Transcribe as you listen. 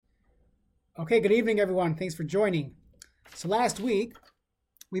Okay, good evening, everyone. Thanks for joining. So last week,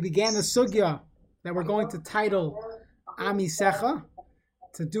 we began the sugya that we're going to title Amisecha,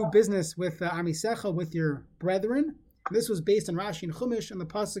 to do business with Amisecha, with your brethren. This was based on Rashi and Chumash and the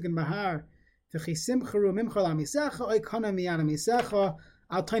Pasuk in Bahar, V'chisimcharu mimchal Amisecha, oikana miyan Amisecha,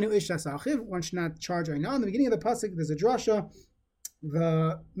 al tainu ish asachiv, one should not charge Oina. In the beginning of the Pasuk, there's a drasha.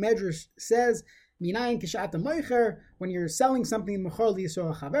 The Medrash says, Minayin kishat moicher, when you're selling something in mechar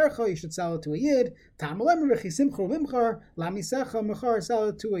liyisor chavercha, you should sell it to a yid. Ta'amalem rechisimchor mimchar lamisecha mechar, sell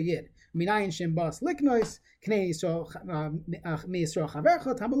it to a yid. Minayin shem bas liknois knei yisor miyisor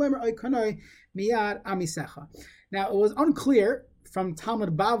chavercha ta'amalem oikanoi miyad amisecha. Now it was unclear from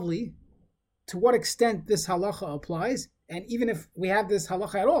Talmud Bavli to what extent this halacha applies, and even if we have this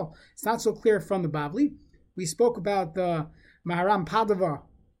halacha at all, it's not so clear from the Bavli. We spoke about the Maharam Padava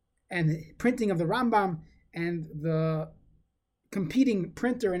and printing of the Rambam, and the competing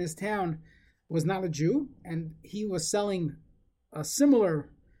printer in his town was not a Jew, and he was selling a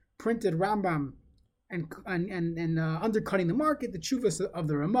similar printed Rambam and undercutting the market, the chuvas of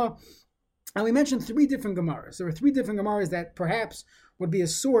the Ramah. And we mentioned three different Gemaras. There were three different Gemaras that perhaps would be a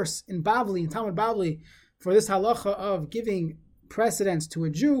source in Bavli, in Talmud Bavli, for this halacha of giving precedence to a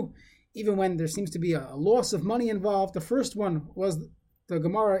Jew, even when there seems to be a loss of money involved. The first one was the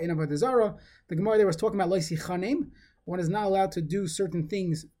Gemara in Avodah Zarah. The Gemara there was talking about Loisi Chanem. One is not allowed to do certain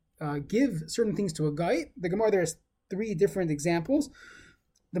things, give certain things to a guy. The Gemara there is three different examples.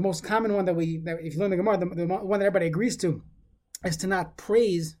 The most common one that if you learn the Gemara, the one that everybody agrees to, is to not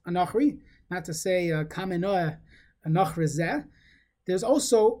praise a Nachri, not to say Kamenoah a Nachri. There's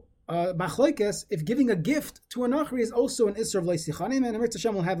also Machlokes, if giving a gift to a Nachri is also an Isser of Loisi Chanem, and Amir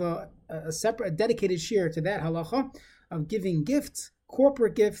Hashem will have a separate, dedicated share to that halacha of giving gifts,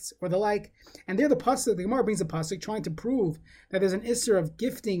 corporate gifts, or the like. And there the Gemara brings a pasuk trying to prove that there's an isser of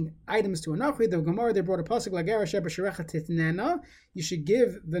gifting items to a nachri. The Gemara there brought a pasuk like you should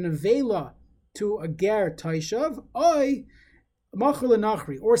give the nevela to a ger taishav,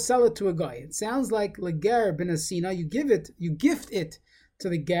 or sell it to a guy. It sounds like leger ben asina, you gift it to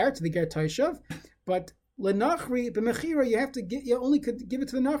the ger taishav, but lenachri b'mechira, you only could give it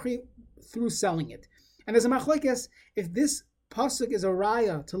to the nachri through selling it. And there's a machlokes, if this pasuk is a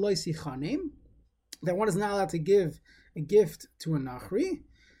raya to Loisi Chanem, that one is not allowed to give a gift to a nachri.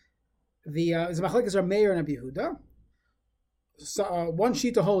 There's a machlokes are Meir and Abi Yehuda. So one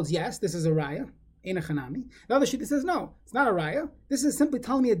shita holds yes, this is a raya, ein a chanami. The other shita says no, it's not a raya. This is simply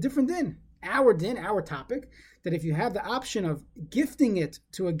telling me a different din, our topic, that if you have the option of gifting it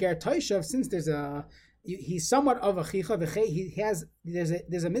to a ger taishav, since he's somewhat of a chicha,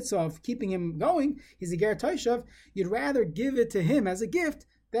 there's a mitzvah of keeping him going, he's a ger taishav, you'd rather give it to him as a gift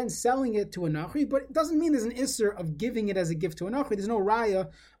than selling it to a nachri. But it doesn't mean there's an isser of giving it as a gift to a nachri. There's no raya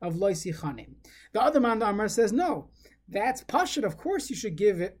of loisi chanim. The other man, the Amar, says no, that's pashut. Of course you should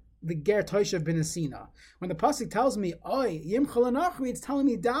give it the ger taishav ben asina. When the pasuk tells me oy yimchal nachri, it's telling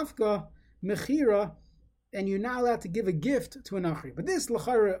me dafka mechira, and you're not allowed to give a gift to a nachri. But this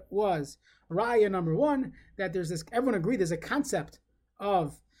l'chara was raya number one, that there's this, everyone agreed there's a concept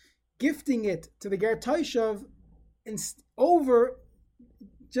of gifting it to the ger taishav over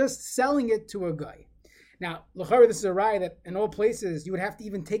just selling it to a guy. Now, l'chara, this is a raya that in all places you would have to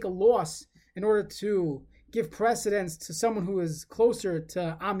even take a loss in order to give precedence to someone who is closer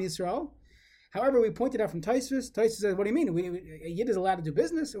to Am Yisrael. However, we pointed out from Tosfos says, what do you mean? A yid is allowed to do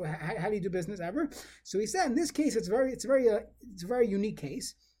business? How do you do business ever? So he said, in this case, it's a very unique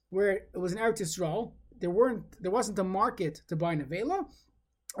case where it was an Eretz Yisrael. There wasn't a market to buy nevela.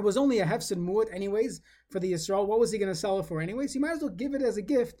 It was only a hefsed muad anyways for the Yisrael. What was he going to sell it for anyways? So you might as well give it as a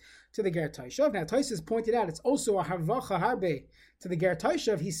gift to the ger taishav. Now, Tosfos pointed out it's also a harvacha harbe to the ger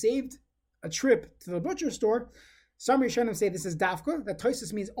taishav. He saved a trip to the butcher store. Some Rishonim say this is dafka, that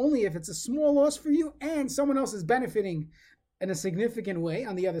Tosfos means only if it's a small loss for you and someone else is benefiting in a significant way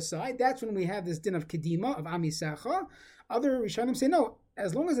on the other side. That's when we have this din of kedima, of amisecha. Other Rishonim say no,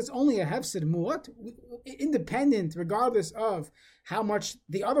 as long as it's only a hefsed muat, independent, regardless of how much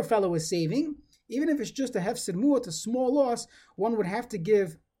the other fellow is saving, even if it's just a hefsed muat, a small loss, one would have to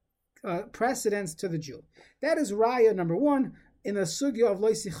give precedence to the Jew. That is raya number one in the sugya of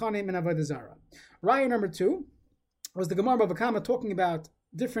Loisi Chanem and Avodah Zarah. Raya number two was the Gemara Bava Kama talking about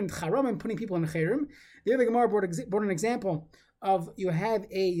different charamim, putting people in cherim. The other Gemara brought an example of you have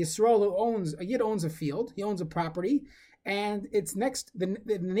a Yisrael who a yid owns a field, he owns a property, and it's next, the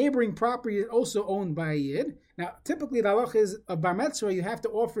neighboring property is also owned by a yid. Now, typically the halach is a bar mitzvah, you have to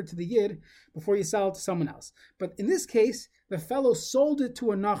offer it to the yid before you sell it to someone else. But in this case, the fellow sold it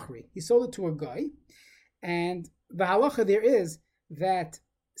to a nachri, he sold it to a guy, and the halacha there is that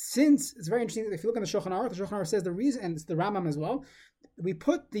since it's very interesting, if you look in the Shulchan Aruch says the reason, and it's the Rambam as well, we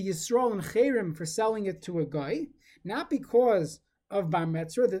put the Yisrael in Cherem for selling it to a guy, not because of Bar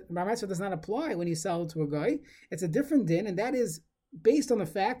Metzra. The Bar Metzra does not apply when you sell it to a guy. It's a different din, and that is based on the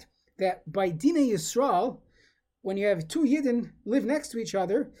fact that by Dinei Yisrael, when you have two Yidden live next to each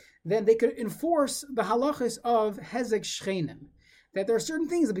other, then they could enforce the halachas of Hezek Shchenim. That there are certain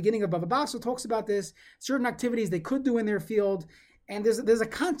things, the beginning of Bava Basra talks about this, certain activities they could do in their field, and there's a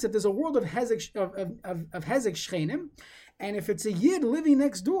concept, there's a world of Hezek Shchenim, and if it's a Yid living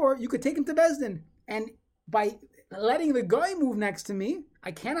next door, you could take him to Bezdin, and by letting the guy move next to me,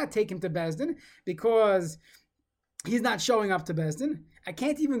 I cannot take him to Bezdin because he's not showing up to Bezdin. I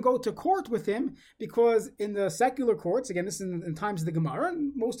can't even go to court with him because in the secular courts, again, this is in times of the Gemara,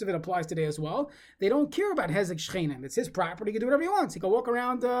 and most of it applies today as well, they don't care about Hezek Shchenim. It's his property. He can do whatever he wants. He can walk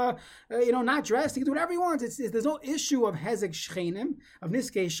around, not dressed. He can do whatever he wants. There's no issue of Hezek Shchenim, of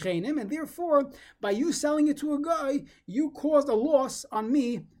Niskei Shchenim, and therefore, by you selling it to a guy, you caused a loss on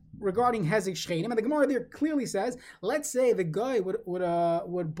me regarding Hezek Shchenim. And the Gemara there clearly says, let's say the guy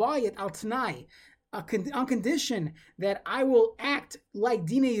would buy it al Tanai, on condition that I will act like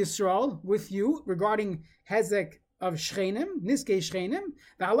Dinei Yisrael with you regarding Hezek of Shchenim, Niskei Shchenim.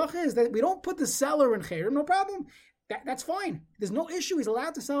 The halacha is that we don't put the seller in Cherem, no problem. That's fine. There's no issue. He's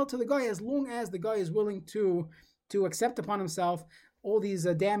allowed to sell it to the guy as long as the guy is willing to accept upon himself all these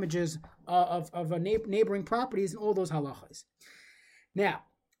damages of neighboring properties and all those halachas. Now,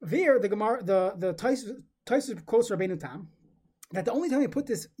 there, the Gemara, the Tosfos quotes Rabbeinu Tam, that the only time he put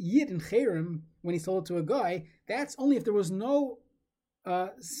this Yid in Cherem when he sold it to a guy, that's only if there was no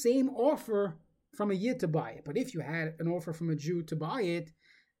same offer from a Yid to buy it. But if you had an offer from a Jew to buy it,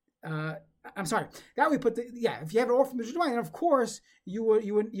 if you have an offer from a Jew to buy it, then of course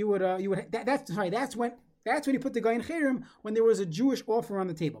that's when you put the guy in Cherem, when there was a Jewish offer on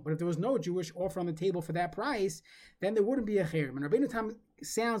the table. But if there was no Jewish offer on the table for that price, then there wouldn't be a Cherem. And Rabbeinu Tam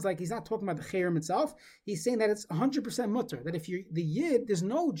sounds like he's not talking about the Cherem itself. He's saying that it's 100% mutter, that if you're the Yid, there's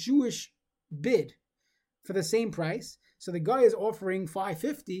no Jewish bid for the same price. So the guy is offering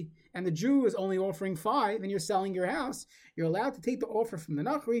 $550 and the Jew is only offering $5, and you're selling your house. You're allowed to take the offer from the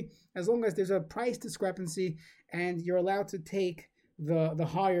Nachri as long as there's a price discrepancy, and you're allowed to take the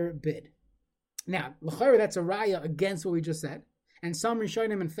higher bid. Now, l'chayra, that's a raya against what we just said. And some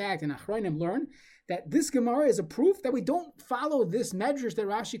Rishonim, in fact, and Achronim learn that this Gemara is a proof that we don't follow this medrash that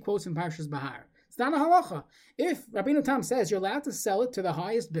Rashi quotes in Parshas Bahar. It's not a halacha. If Rabbeinu Tam says you're allowed to sell it to the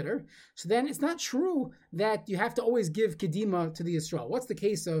highest bidder, so then it's not true that you have to always give kedima to the Yisrael. What's the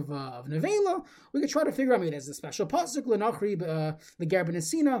case of Nevela? We could try to figure out, maybe there's a special pasuk, l'nachri, the Ger ben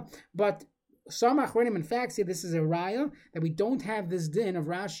Esina, but some Achronim, in fact, say this is a raya, that we don't have this din of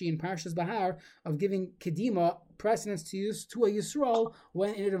Rashi in Parshas Bahar of giving kedima, precedence to a Yisrael,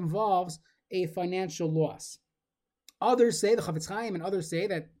 when it involves a financial loss. Others say, the Chavetz Chaim and others say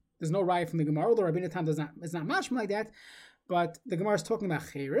that there's no raya from the Gemara, although Rabbeinu Tam it's not mashma like that, but the Gemara is talking about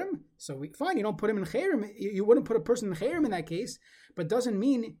Cherem, so fine, you don't put him in Cherem, you wouldn't put a person in Cherem in that case, but doesn't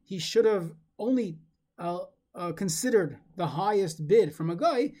mean he should have only considered the highest bid from a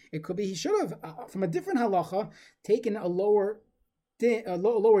guy. It could be he should have, from a different halacha, taken a lower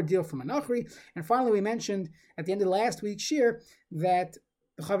deal from a nachri. And finally, we mentioned at the end of last week's shir that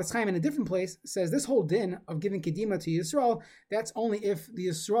the Chavetz Chaim in a different place says this whole din of giving kedima to Yisrael, that's only if the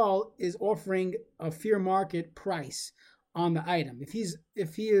Yisrael is offering a fair market price on the item. If he's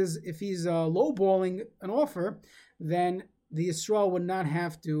lowballing an offer, then the Yisrael would not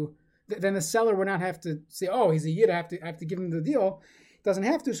have to. Then the seller would not have to say, "Oh, he's a Yid, I have to give him the deal." It doesn't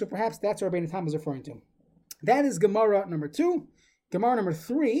have to, so perhaps that's what Rabbeinu Tam is referring to. That is Gemara number 2. Gemara number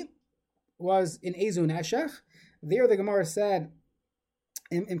 3 was in Ezu Neshech. There the Gemara said,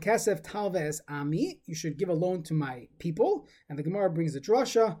 "In Kesef Talves Ami, you should give a loan to my people." And the Gemara brings the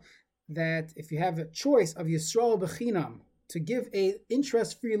drasha that if you have a choice of Yisrael Bechinam to give a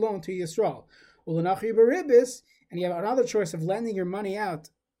interest-free loan to Yisrael, Ulanachri Beribis, and you have another choice of lending your money out,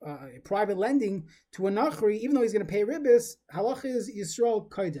 private lending to a Nachri, even though he's going to pay ribis, halacha is Yisrael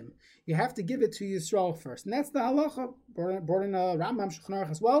Kaidim. You have to give it to Yisrael first. And that's the halacha, brought in Rambam Shulchan Aruch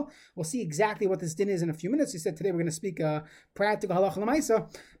as well. We'll see exactly what this din is in a few minutes. He said today we're going to speak practical halacha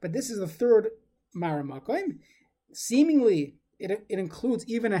l'maisa, but this is the third Maramakim. Seemingly, it includes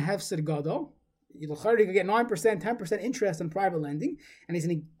even a hefsed gadol. You can get 9%, 10% interest on private lending, and he's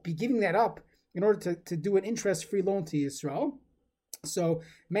going to be giving that up in order to do an interest-free loan to Yisrael. So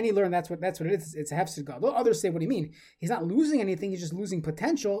many learn that's what it is. It's a hefsed gadol. Others say, what do you mean? He's not losing anything. He's just losing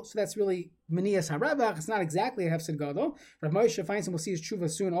potential. So that's really meniyas harevach. It's not exactly a hefsed gadol. Rav Moshe finds, and we'll see his tshuva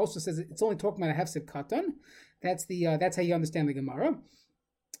soon, also says it's only talking about a hefsed katan. That's how you understand the Gemara.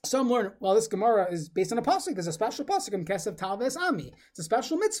 Some learn, well, this Gemara is based on a pasuk. There's a special pasuk in Kesef Talves Ami. It's a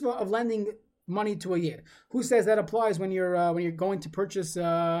special mitzvah of lending money to a yid. Who says that applies when you're going to purchase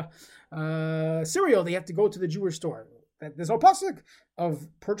cereal? They have to go to the Jewish store. There's no pasuk of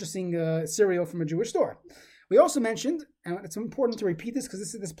purchasing cereal from a Jewish store. We also mentioned, and it's important to repeat this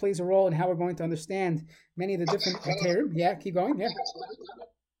because this plays a role in how we're going to understand many of the different heterim. Yeah, keep going. Yeah.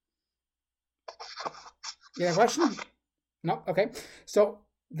 You have a question? No. Okay. So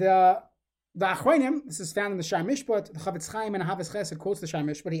the Achronim, this is found in the Shar Mishpat. The Chavetz Chaim and Havetz Chesed quotes the Shar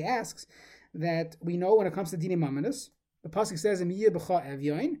Mishpat. He asks that we know when it comes to Dini Mamonos, the pasuk says in Miyeh B'cha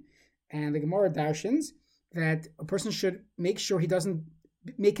Evyoin, and the Gemara darshans that a person should make sure he doesn't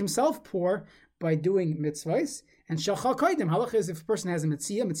make himself poor by doing mitzvahs. And Shalcha Kaidim, halach is if a person has a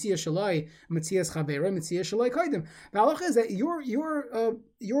mitzvah shalai, mitzvah chavera, mitzvah shalai Kaidim. The halach is that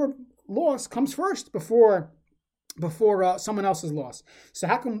your loss comes first before someone else's loss. So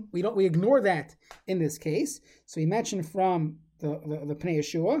how come we ignore that in this case? So he mentioned from the Pnei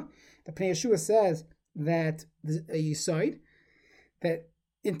Yeshua. The Pnei Yeshua says that a Yisoid, that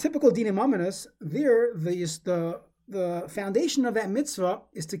in typical Dinei Mamonos, the foundation of that mitzvah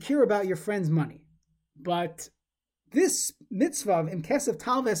is to care about your friend's money. But this mitzvah in Kesef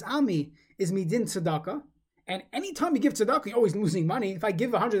Talves Ami is midin tzedakah. And anytime you give tzedakah, you're always losing money. If I give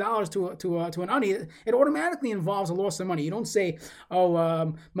 $100 to an ani, it automatically involves a loss of money. You don't say,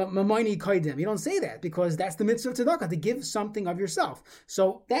 mamayni kaidim. You don't say that because that's the mitzvah of tzedakah, to give something of yourself.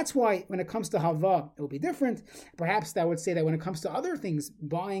 So that's why when it comes to hava, it will be different. Perhaps that would say that when it comes to other things,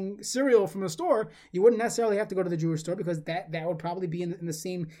 buying cereal from a store, you wouldn't necessarily have to go to the Jewish store because that would probably be in the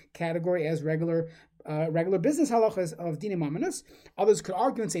same category as regular business halachas of Dinei Mamonos. Others could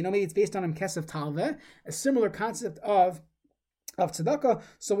argue and say, no, maybe it's based on Kesef Talveh, a similar concept of tzedakah.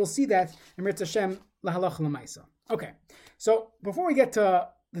 So we'll see that in Mirz Hashem lahalacha l'maisa. Okay, so before we get to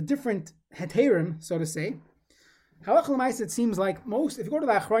the different heterim, so to say, halacha l'maisa, it seems like most, if you go to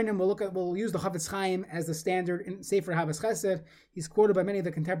the Achronim, we'll use the Chavetz Chaim as the standard in Sefer Havetz Chesed. He's quoted by many of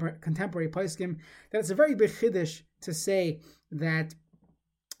the contemporary poskim that it's a very big chiddush to say that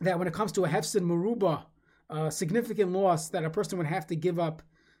when it comes to a hefsid meruba, significant loss that a person would have to give up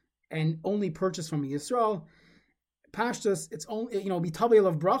and only purchase from Yisrael, pashtus, it's only, bitabayel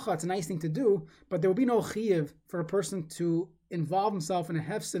of bracha, it's a nice thing to do, but there will be no chiyuv for a person to involve himself in a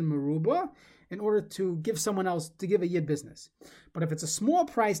hefsid meruba in order to give someone else, to give a yid business. But if it's a small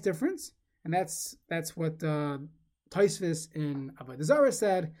price difference, and that's what Tosfos in Avodah Zarah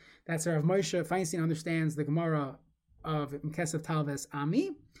said, that's how Rav Moshe Feinstein understands the Gemara of Kesef Talves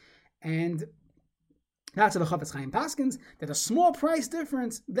Ami, and that's the Chavetz Chaim paskins, that a small price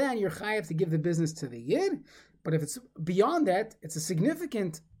difference, then you're chayav to give the business to the yid. But if it's beyond that, it's a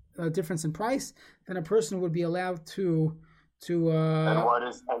significant difference in price, then a person would be allowed to. And what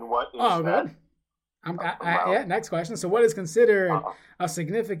is that? Good. Next question. So, what is considered a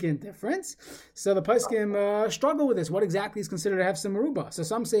significant difference? So the poskim struggle with this. What exactly is considered a hefsid meruba? So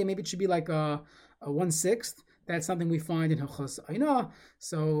some say maybe it should be like a 1/6. That's something we find in Hilchos Aina.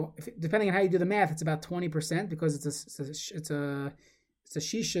 So, depending on how you do the math, it's about 20% because it's a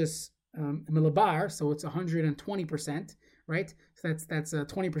shishis milibar, so it's 120%, right? So that's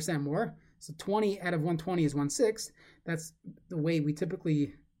 20% more. So 20 out of 120 is 1/6. That's the way we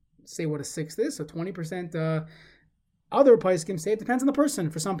typically say what a sixth is. So 20%. Other poskim say it depends on the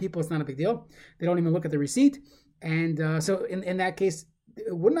person. For some people, it's not a big deal. They don't even look at the receipt, and so in that case,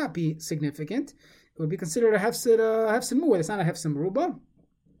 it would not be significant. It would be considered a hefsid mu'ad. It's not a hefsid meruba,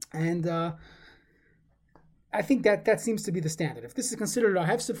 and I think that seems to be the standard. If this is considered a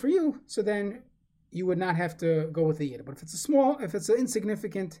hefsid for you, so then you would not have to go with the yid. But if it's an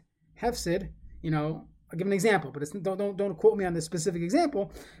insignificant hefsid, I'll give an example, but don't quote me on this specific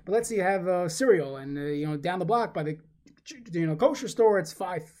example. But let's say you have cereal, and down the block by the kosher store it's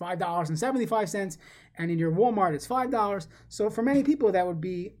 $5.75, and in your Walmart it's $5. So for many people that would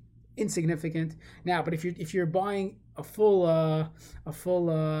be insignificant. Now, but if you're buying a full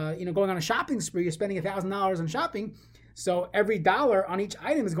going on a shopping spree, you're spending $1,000 on shopping. So every dollar on each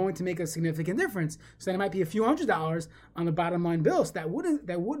item is going to make a significant difference. So then it might be a few $100s on the bottom line bill. So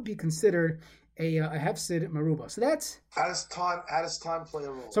that would be considered a hefsid meruba. So that's how does time play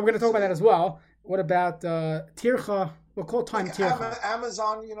a role? So we're going to talk about that as well. What about tircha? We'll call time tircha.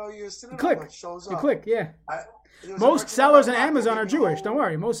 Amazon, you click. Shows up. You click, yeah. Most sellers on Amazon are Jewish. Don't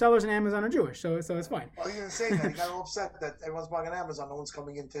worry. Most sellers on Amazon are Jewish, so it's fine. Oh, you didn't say that. He got all upset that everyone's buying on Amazon. No one's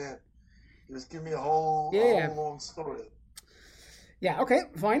coming into him. He was giving me a whole long story. Yeah. Okay.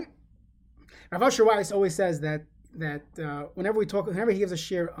 Fine. Rav Asher Weiss always says that whenever he gives a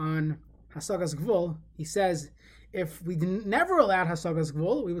shir on Hasagas Gvul, he says If we never allowed hasagas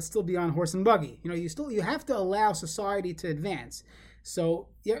gvul, we would still be on horse and buggy. You have to allow society to advance. So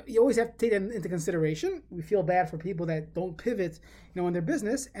you always have to take that into consideration. We feel bad for people that don't pivot, in their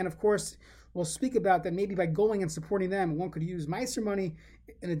business. And of course, we'll speak about that maybe by going and supporting them. One could use Meiser money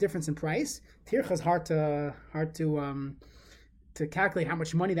in a difference in price. Tircha is hard to calculate how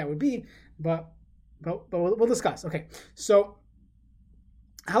much money that would be, but we'll discuss. Okay, so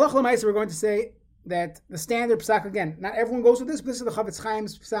halach l'maisa, we're going to say that the standard psak, again, not everyone goes with this, but this is the Chavetz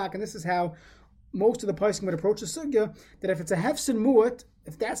Chaim's psak, and this is how most of the poskim would approach the sugya, that if it's a hefsin mu'at,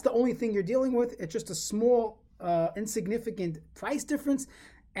 if that's the only thing you're dealing with, it's just a small, insignificant price difference,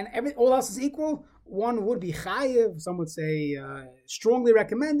 and all else is equal, one would be chayiv, some would say strongly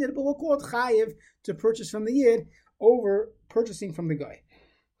recommended, but we'll call it chayiv to purchase from the yid over purchasing from the guy.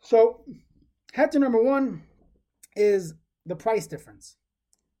 So, heter number one is the price difference.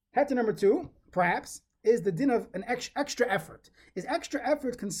 Heter number two, perhaps, is the din of an extra effort. Is extra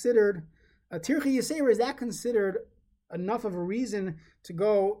effort considered a tircha yisera? Is that considered enough of a reason to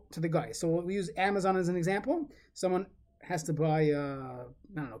go to the guy? So we use Amazon as an example. Someone has to buy,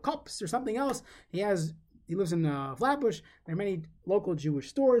 cups or something else. He lives in Flatbush. There are many local Jewish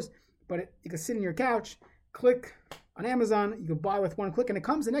stores, but you can sit on your couch, click on Amazon, you can buy with one click, and it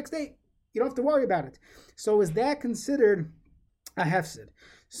comes the next day. You don't have to worry about it. So is that considered a hefsid?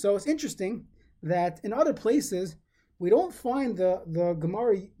 So it's interesting that in other places we don't find the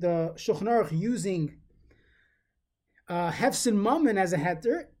Gemara, the Shulchan Aruch using hefsid mammon as a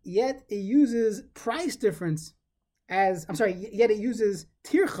heter, yet it uses price difference yet it uses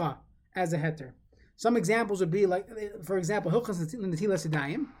tircha as a heter. Some examples would be like, for example, Hilchos Netilas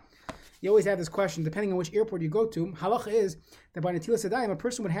Yadayim. You always have this question, depending on which airport you go to. Halacha is that by Netilas Yadayim, a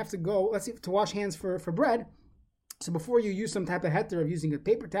person would have to go, let's see, to wash hands for bread. So before you use some type of heter of using a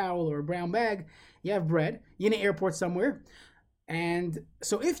paper towel or a brown bag, you have bread. You're in an airport somewhere. And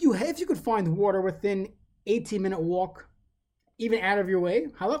so if you could find water within 18-minute walk, even out of your way,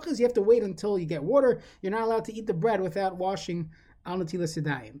 halacha is you have to wait until you get water. You're not allowed to eat the bread without washing al netilas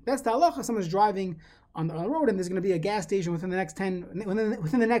yadayim. That's the halacha. Someone's driving on the road and there's going to be a gas station within the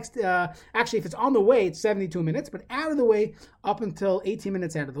next actually if it's on the way, it's 72 minutes, but out of the way, up until 18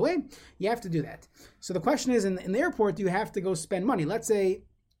 minutes out of the way, you have to do that. So the question is, in the airport, do you have to go spend money? Let's say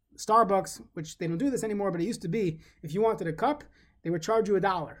Starbucks, which they don't do this anymore, but it used to be, if you wanted a cup, they would charge you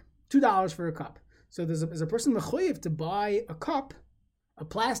 $1, $2 for a cup. So there's a person mechuyev to buy a cup, a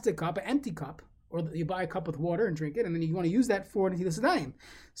plastic cup, an empty cup, or you buy a cup with water and drink it, and then you want to use that for netilas yadayim.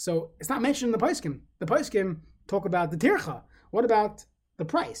 So it's not mentioned in the poskim. The poskim talk about the tircha. What about the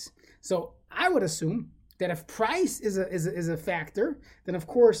price? So I would assume that if price is a factor, then of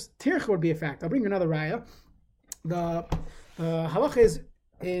course tircha would be a factor. I'll bring you another raya. The halacha is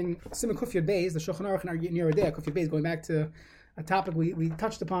in Siman Kuf Yud Beis, the Shulchan Aruch and Yoreh Deah Kuf Yud Beis, going back to a topic we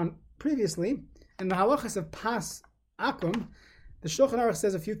touched upon previously. In the halachas of Pas Akum, the Shulchan Aruch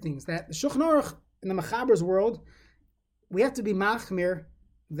says a few things. That the Shulchan Aruch, in the Mechaber's world, we have to be machmir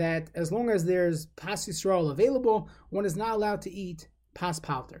that as long as there's Pas Yisrael available, one is not allowed to eat Pas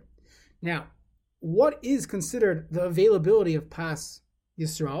Palter. Now, what is considered the availability of Pas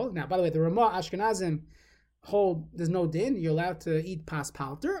Yisrael? Now, by the way, the Ramah Ashkenazim hold there's no din. You're allowed to eat Pas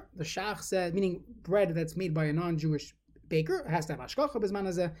Palter. The Shach said, meaning bread that's made by a non-Jewish baker, it has to have Ashkacha B'zman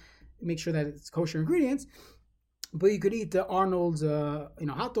Hazeh, make sure that it's kosher ingredients. But you could eat the Arnold's,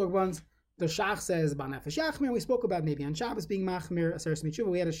 hot dog buns. The Shach says about Nefesh Yachmir. We spoke about maybe on Shabbos being Machmir, Aseres Mitzvah.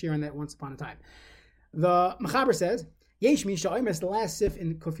 We had a share on that once upon a time. The Mechaber says, Yesh Mi Sha'omer, the last sif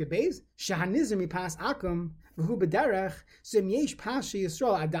in Kuf Yud Beis, Shahanizr Mi Pas Akum, V'hu B'derech, Sim Yesh Pas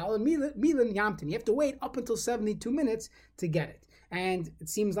Yisrael, Adal Milan Yamtin. You have to wait up until 72 minutes to get it. And it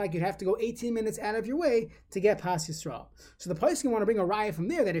seems like you'd have to go 18 minutes out of your way to get Pas Yisrael. So the place can want to bring a raya from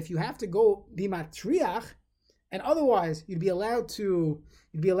there that if you have to go be matriach, and otherwise you'd be allowed to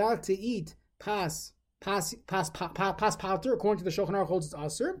eat pas palter, according to the Shulchan Aruch holds it's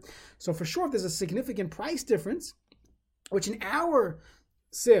aser. So for sure, if there's a significant price difference, which in our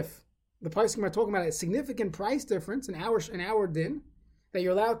sif, the poskim are talking about a significant price difference, an hour din, that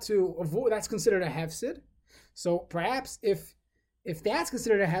you're allowed to avoid, that's considered a hefsid. So perhaps if that's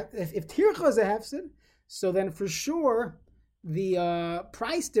considered if tircha is a hefsid, so then for sure the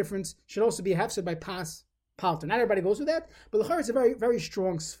price difference should also be a hefsid by pas palter. Not everybody goes with that, but the is a very, very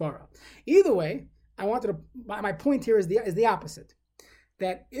strong svara. Either way, my point here is the opposite.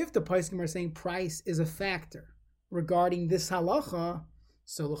 That if the poskim are saying price is a factor regarding this halacha,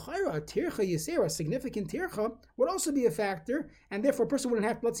 so l'chayra tircha yisera, a significant tircha, would also be a factor, and therefore a person wouldn't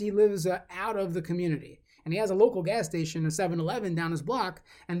have, let's say he lives out of the community, and he has a local gas station, a 7-Eleven down his block,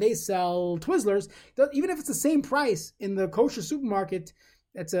 and they sell Twizzlers, even if it's the same price in the kosher supermarket,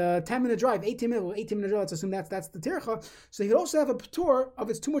 that's a 10-minute drive, 18-minute drive, let's assume that's the tircha. So he could also have a patur of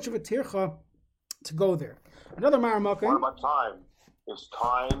it's too much of a tircha to go there. Another Maramakim. What about time? Is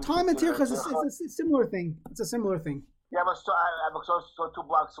time? Time and tircha is a similar thing. It's a similar thing. Yeah, but so 2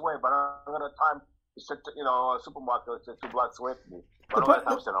 blocks away, but I'm going to time, a supermarket is 2 blocks away from me. But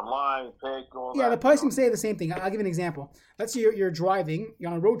I'm sitting online, pick, all yeah, that. The Paisim say the same thing. I'll give you an example. Let's say you're driving, you're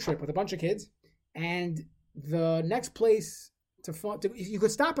on a road trip with a bunch of kids, and the next place you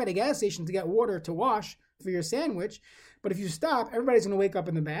could stop at a gas station to get water to wash for your sandwich, but if you stop, everybody's going to wake up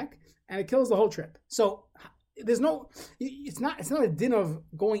in the back, and it kills the whole trip. So it's not a din of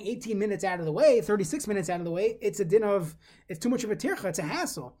going 18 minutes out of the way, 36 minutes out of the way. It's a din of, it's too much of a tircha, it's a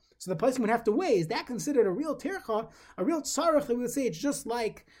hassle. So the person would have to weigh, is that considered a real tircha, a real tzarech? That we would say it's just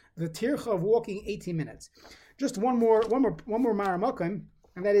like the tircha of walking 18 minutes. Just one more Maramakim,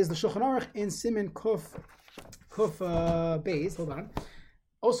 and that is the Shulchan Aruch in Siman Kuf Beis. Hold on.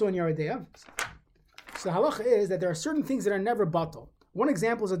 Also in Yoreh De'ah. So the halacha is that there are certain things that are never batal. One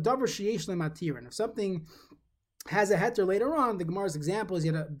example is a davar sheyesh lematirin. If something has a heter later on, the Gemara's example is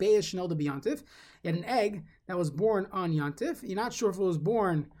you had a beis shnel de b'yantif. You had an egg that was born on Yantif. You're not sure if it was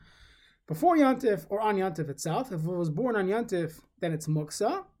born before Yantif or on Yantif itself. If it was born on Yantif, then it's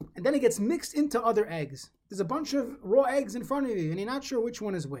muksa, and then it gets mixed into other eggs. There's a bunch of raw eggs in front of you, and you're not sure which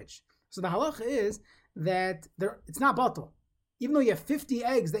one is which. So the halacha is that it's not batal. Even though you have 50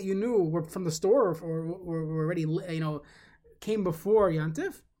 eggs that you knew were from the store or were already, came before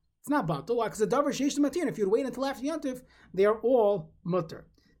Yantif, it's not batal. Why? Because the davar sheyesh lematirin, if you'd wait until after Yantif, they are all mutter.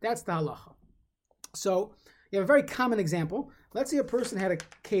 That's the halacha. So you have a very common example. Let's say a person had a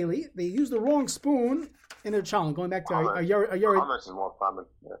keli. They used the wrong spoon in their challah. Going back to our Chametz is more common.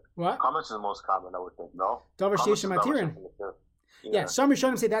 Yeah. What? Chametz is the most common, I would think. No. Davar sheyesh lematirin. Yeah, some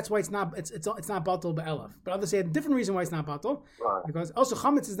Rishonim say that's why it's not batal be'elef, but others say a different reason why it's not batal, right. Because also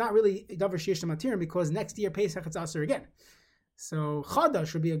chametz is not really davar sheyesh lematirin because next year Pesach it's aser again. So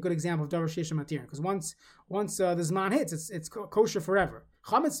chadash would be a good example of davar sheyesh lematirin because once the zman hits, it's kosher forever.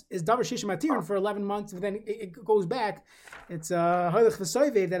 Chametz is davar sheyesh lematirin for 11 months, but then it goes back. It's halach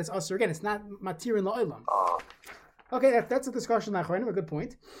v'soivev that it's aser again. It's not matirin la'olam. Okay, that's a discussion. A good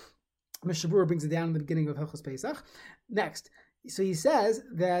point. Mishabur brings it down in the beginning of Hilchos Pesach. Next. So he says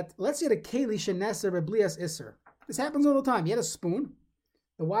that let's say the keli sheneser beblias iser. This happens all the time. He had a spoon.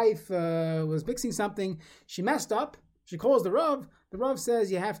 The wife was mixing something. She messed up. She calls the Rav. The Rav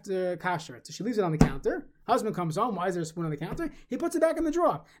says you have to kasher it. So she leaves it on the counter. Husband comes home. Why is there a spoon on the counter? He puts it back in the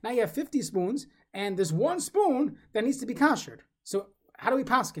drawer. Now you have 50 spoons, and there's one spoon that needs to be kashered. So how do we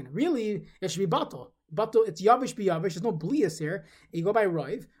paskin? Really, it should be batal. Batal, it's yavish biyavish. There's no blias here. You go by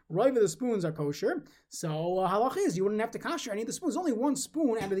Rav. Rav of the spoons are kosher. So halach is you wouldn't have to kasher any of the spoons. Only one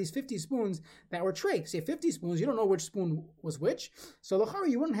spoon out of these 50 spoons that were treif. So you have 50 spoons. You don't know which spoon was which. So l'chara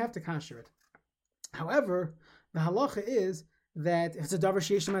you wouldn't have to kasher it. However, the halacha is that if it's a davar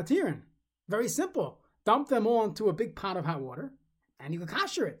sheyesh lematirin, very simple. Dump them all into a big pot of hot water, and you can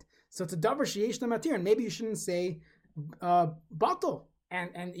kasher it. So it's a davar sheyesh lematirin. Maybe you shouldn't say batal,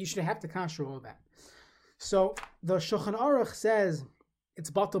 and you should have to kasher all of that. So the Shulchan Aruch says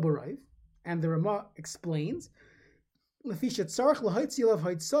it's batal b'raiv, and the Rama explains it's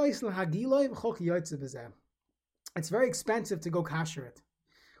very expensive to go kasher it.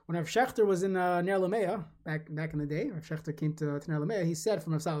 When Rav Shechter was in Ner Lameya, back in the day, Rav Shechter came to Ner Lameya, he said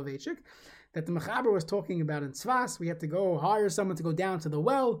from Rav Soloveitchik that the Mechaber was talking about in Tzfas, we have to go hire someone to go down to the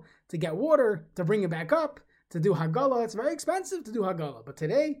well to get water, to bring it back up, to do Hagala. It's very expensive to do Hagala. But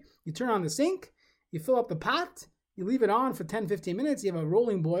today, you turn on the sink, you fill up the pot, you leave it on for 10-15 minutes, you have a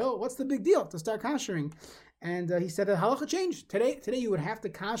rolling boil. What's the big deal to start kashering? And he said that halacha changed. Today you would have to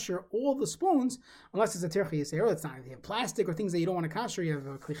kasher all the spoons, unless it's a tircha yisrael. It's not. If you have plastic or things that you don't want to kasher, you have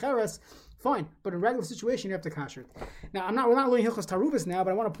klicheres, fine. But in a regular situation, you have to kasher it. Now, we're not learning Hilchos Tarubis now, but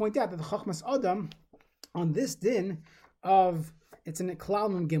I want to point out that the Chachmas Adam, on this din of, it's in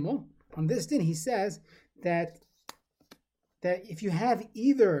Klal Nun Gimel, on this din, he says that if you have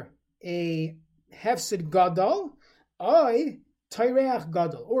either a hefsid gadol, or teireach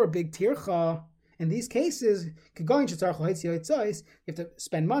gadol, or a big tircha, in these cases, you have to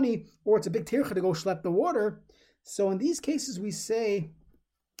spend money, or it's a big tircha to go schlep the water. So in these cases, we say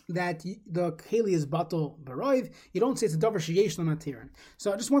that the keli is batal b'roiv. You don't say it's a davar sheyesh lematirin.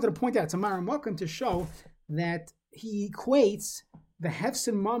 So I just wanted to point out to Maramakim to show that he equates the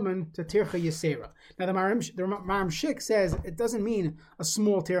hefsin mammon to tircha yisera. Now the Maram Shik says it doesn't mean a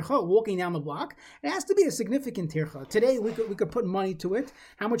small tircha walking down the block. It has to be a significant tircha. Today we could put money to it.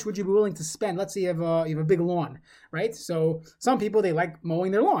 How much would you be willing to spend? Let's say you have a big lawn, right? So some people, they like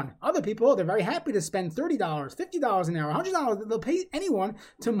mowing their lawn. Other people, they're very happy to spend $30, $50 an hour, $100. They'll pay anyone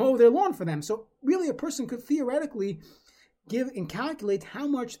to mow their lawn for them. So really, a person could theoretically give and calculate how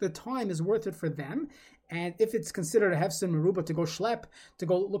much the time is worth it for them. And if it's considered a hefsin meruba to go schlep, to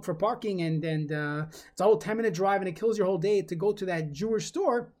go look for parking, and it's a whole 10-minute drive and it kills your whole day to go to that Jewish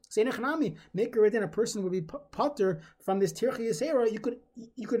store, say nechanami, make it in a person would be potter from this tircha yisera.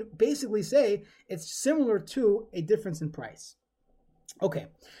 You could basically say it's similar to a difference in price. Okay,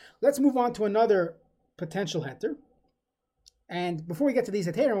 let's move on to another potential heter. And before we get to these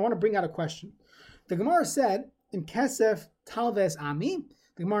heterim, I want to bring out a question. The Gemara said in Kesef Talves Ami,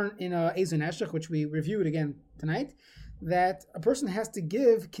 the Gemara in Ezer Neshech, which we reviewed again tonight, that a person has to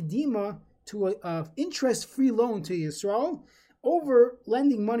give kedima to a interest-free loan to Yisrael over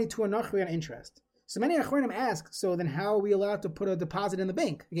lending money to a nachri on interest. So many achronim ask, so then how are we allowed to put a deposit in the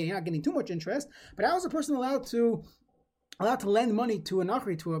bank? Again, you're not getting too much interest, but how is a person allowed to lend money to a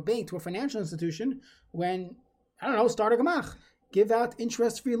nachri, to a bank, to a financial institution when, I don't know, start a gemach? Give out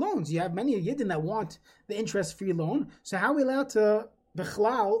interest-free loans. You have many yidden that want the interest-free loan. So how are we allowed to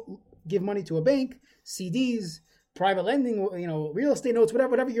Bechlal, give money to a bank, CDs, private lending, real estate notes,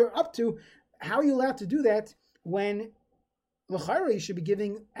 whatever you're up to? How are you allowed to do that when l'chayra you should be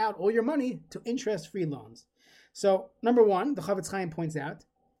giving out all your money to interest-free loans? So number one, the Chavetz Chaim points out,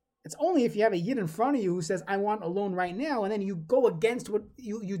 it's only if you have a yid in front of you who says, I want a loan right now, and then you go against what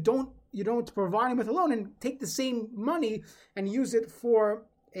you don't provide him with a loan and take the same money and use it for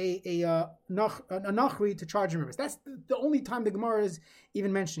a nachri to charge him ribis. That's the only time the Gemara is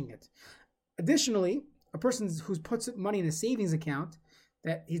even mentioning it. Additionally, a person who puts money in a savings account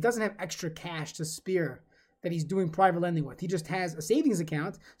that he doesn't have extra cash to spare that he's doing private lending with. He just has a savings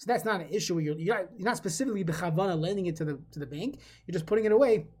account, so that's not an issue. You're not specifically b'chavana lending it to the bank. You're just putting it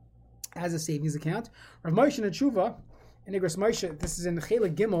away as a savings account. Rav Moshe Netshuva, in Igros Moshe, this is in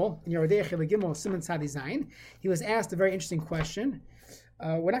Chelik Gimel, in Yerodei Chelik Gimel, Siman Tzadi Zayin. He was asked a very interesting question.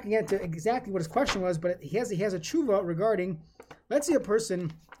 We're not going to get into exactly what his question was, but he has a tshuva regarding, let's say a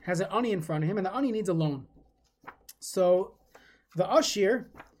person has an ani in front of him, and the ani needs a loan. So the ashir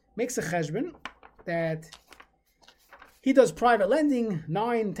makes a cheshbon that he does private lending,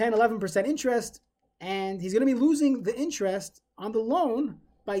 9, 10, 11% interest, and he's going to be losing the interest on the loan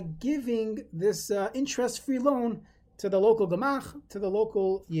by giving this interest-free loan to the local gemach, to the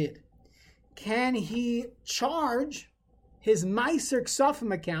local yid. Can he charge his Meiser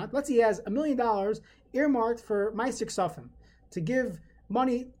Ksafim account? Let's say he has $1 million earmarked for Meiser Ksafim to give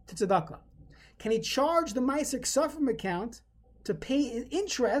money to tzedakah. Can he charge the Meiser Ksafim account to pay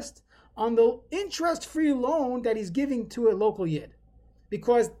interest on the interest-free loan that he's giving to a local yid?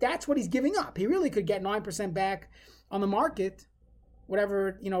 Because that's what he's giving up. He really could get 9% back on the market,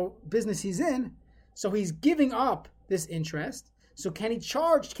 whatever business he's in. So he's giving up this interest. So can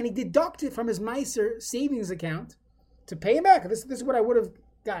he deduct it from his Meiser savings account to pay him back? This is what I would have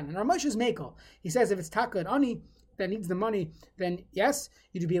gotten. And Ramesh is Mekel. He says if it's Taka and Ani that needs the money, then yes,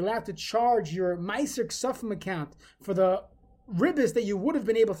 you'd be allowed to charge your Meiser Ksafim account for the ribbis that you would have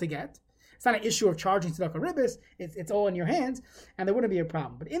been able to get. It's not an issue of charging tzedakah ribbis. It's all in your hands, and there wouldn't be a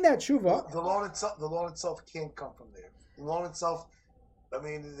problem. But in that tshuva, the loan itself can't come from there. The loan itself, I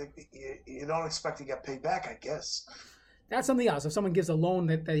mean, you don't expect to get paid back, I guess. That's something else. If someone gives a loan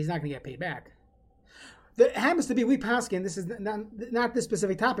that he's not going to get paid back. It happens to be, we paskin, this is not this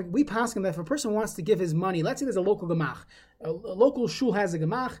specific topic, we paskin that if a person wants to give his money, let's say there's a local gemach, a local shul has a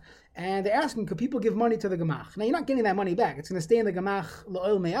gemach, and they're asking, could people give money to the gemach? Now, you're not getting that money back. It's going to stay in the gemach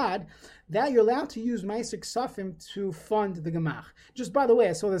l'oil me'ad. That you're allowed to use Meiser Ksafim to fund the gemach. Just by the way,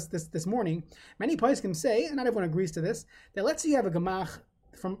 I saw this morning, many poskim say, and not everyone agrees to this, that let's say you have a gemach,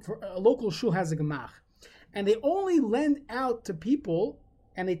 for a local shul has a gemach, and they only lend out to people,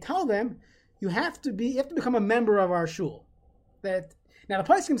 and they tell them, you have to become a member of our shul. That now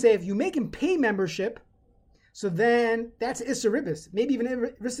the poskim say if you make him pay membership, so then that's Issa Ribbis, maybe even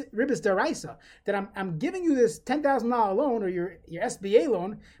Ribbis Daraisa. That I'm giving you this $10,000 loan or your SBA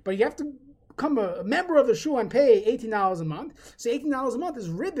loan, but you have to become a member of the shul and pay $18 a month. So $18 a month is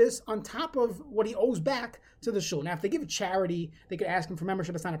Ribbis on top of what he owes back to the shul. Now, if they give charity, they could ask him for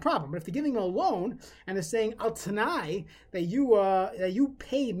membership. It's not a problem. But if they're giving him a loan and they're saying al tanai that you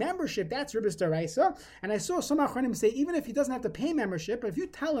pay membership, that's Ribbis Daraisa. And I saw some achronim say even if he doesn't have to pay membership, but if you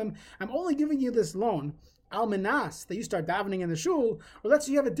tell him I'm only giving you this loan almanas that you start davening in the shul, or let's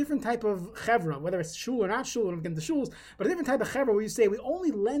say you have a different type of chevra, whether it's shul or not shul, or again the shuls, but a different type of chevra where you say we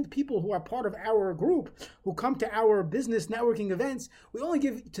only lend people who are part of our group, who come to our business networking events. We only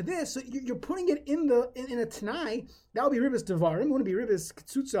give to this. So you're putting it in a tanai. That would be ribis devarim. It wouldn't be ribis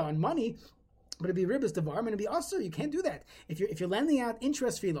ktsutza on money. But it'd be ribis devarim, and it'd be also you can't do that. If you're lending out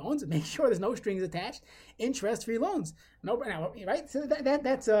interest-free loans, make sure there's no strings attached. Interest-free loans, no, right? So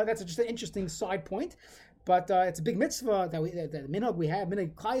that's just an interesting side point. But it's a big mitzvah that minhag we have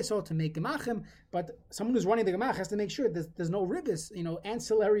minhag klal yisrael to make gemachim. But someone who's running the gemach has to make sure there's no ribis,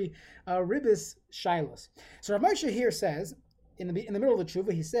 ancillary ribis shilos. So Rav Moshe here says in the middle of the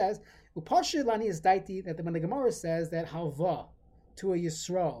tshuva, he says upashir lani is daiti that when the Gemara says that halva to a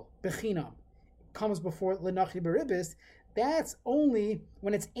Yisrael bechinam comes before lenachi beribis, that's only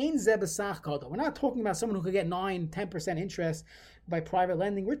when it's ein zeh b'sach kol. We're not talking about someone who could get 9-10% interest by private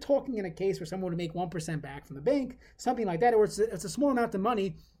lending. We're talking in a case where someone would make 1% back from the bank, something like that, or it's a small amount of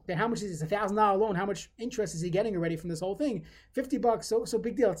money. Then how much is it? $1,000 loan? How much interest is he getting already from this whole thing? $50. So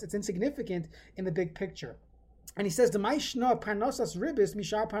big deal. It's insignificant in the big picture. And he says, why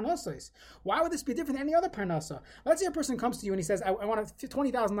would this be different than any other parnasa? Let's say a person comes to you and he says, I want a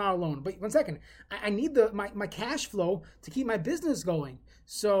 $20,000 loan, but 1 second, I need my cash flow to keep my business going.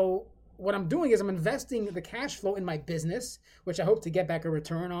 So what I'm doing is I'm investing the cash flow in my business, which I hope to get back a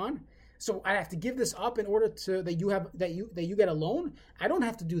return on. So I have to give this up in order to that you get a loan. I don't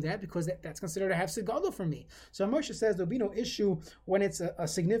have to do that because that's considered a hefsed gadol for me. So Moshe says there'll be no issue when it's a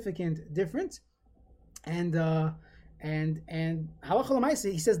significant difference. And halacha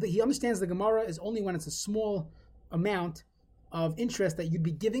l'maaseh, he says that he understands the Gemara is only when it's a small amount of interest that you'd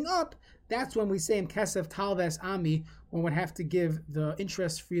be giving up. That's when we say in Kesef Talves Ami, one would have to give the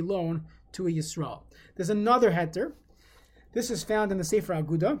interest-free loan to a Yisrael. There's another heter. This is found in the Sefer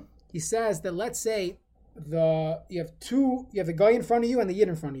Aguda. He says that let's say you have the guy in front of you and the yid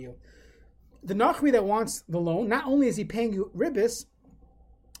in front of you. The nachri that wants the loan, not only is he paying you ribis,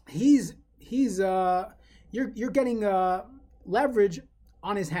 you're getting leverage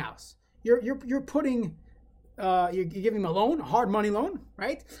on his house. You're giving him a loan, a hard money loan,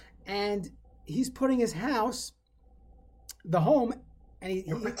 right? And he's putting his house, the home, and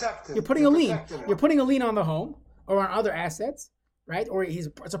you're putting a lien. You're putting a lien on the home or on other assets, right? Or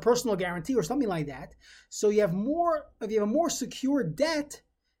it's a personal guarantee or something like that. So you have a more secure debt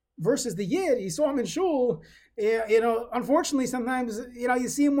versus the yid. You saw him in shul. Unfortunately, sometimes, you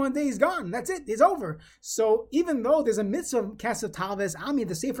see him one day, he's gone. That's it. It's over. So even though there's a mitzvah of Kesef Talves Ami,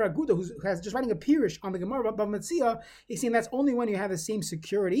 the Sefer Aguda, who has just writing a pirush on the Gemara Bava Metzia, he's saying that's only when you have the same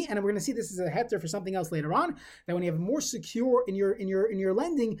security. And we're going to see this is a heter for something else later on, that when you have more secure in your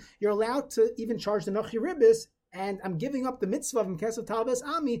lending, you're allowed to even charge the Nochi Ribis. And I'm giving up the mitzvah of Kesef Talves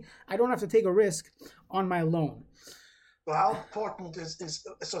Ami. I don't have to take a risk on my loan. Well, how important is does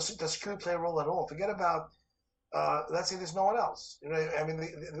security play a role at all? Forget about. Let's say there's no one else.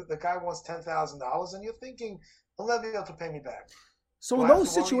 The guy wants $10,000, and you're thinking he'll never be able to pay me back. So in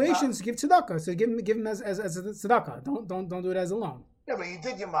those situations, give tzedakah. So give him as a tzedakah. Don't do it as a loan. Yeah, but you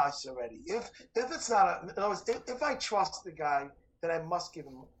did your mash already. If it's not if I trust the guy, then I must give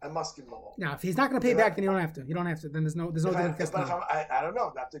him a loan. Now, if he's not going to pay back, then you don't have to. You don't have to. Then there's no. But if I don't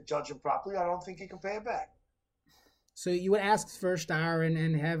know. I have to judge him properly. I don't think he can pay it back. So you would ask for a star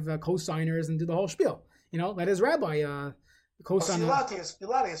and have co-signers and do the whole spiel. Let his rabbi co-sign.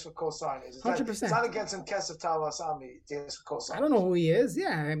 Pilates for co-signers. 100%. It's not against him. Kesef Talves Ami for co-signers. I don't know who he is.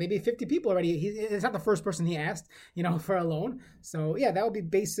 Yeah, maybe 50 people already. It's not the first person he asked, for a loan. So yeah, that would be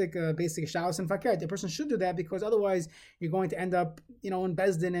basic shalos and fakir. The person should do that because otherwise you're going to end up, in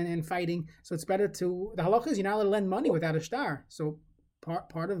Bezdin and fighting. So it's better to. The halakha is you're not allowed to lend money without a star. So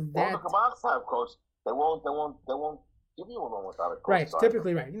part of that. Well, the Gemach have coach. They won't give you a loan without a coach. Right,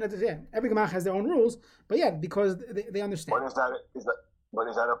 typically right. Every Gemach has their own rules, but yeah, because they understand. But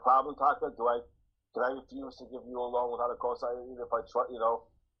is that a problem, Taka? Can I refuse to give you a loan without a cosigner even if I trust?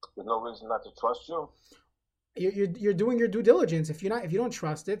 There's no reason not to trust you. You're doing your due diligence. If you don't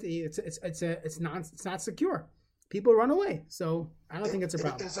trust it, it's not secure. People run away, so I don't think it's a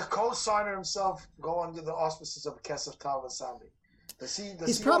problem. Does a co-signer himself go under the auspices of Kesef Talves Ami?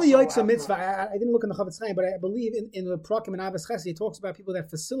 He's probably yoitz a mitzvah. I didn't look in the Chavetz Chaim, but I believe in the Prakim and Avos Chesed, he talks about people that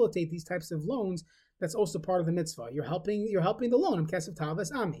facilitate these types of loans. That's also part of the mitzvah. You're helping the loan. I'm Kesef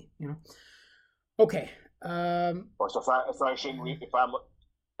Talves Ami. Okay. So if I'm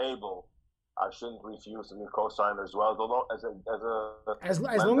able, I shouldn't refuse to be co-signer as well. As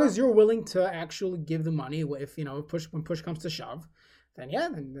long as you're willing to actually give the money. If when push comes to shove. Then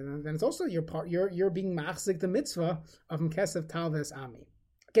it's also your part. You're being machzik the mitzvah of Kesef Talves Ami.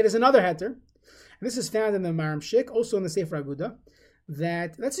 Okay, there's another heter. And this is found in the Maramshik, also in the Sefer Aguda,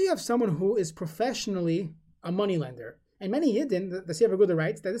 that let's say you have someone who is professionally a moneylender. And many Yidden, the Sefer Aguda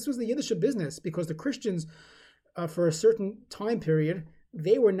writes that this was the Yiddish business because the Christians, for a certain time period,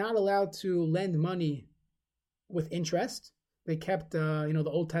 they were not allowed to lend money with interest. They kept, the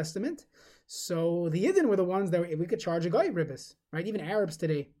Old Testament. So the Yidden were the ones that we could charge a guy ribbis, right? Even Arabs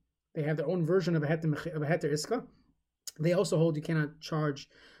today, they have their own version of a heter iska. They also hold you cannot charge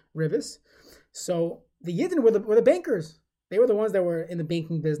ribbis. So the Yidden were the bankers. They were the ones that were in the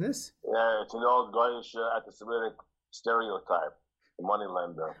banking business. Yeah, it's an old Goyish anti-Semitic stereotype. The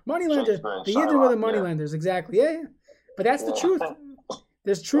moneylender. The Yidden were the moneylenders, exactly. Yeah. But that's the truth.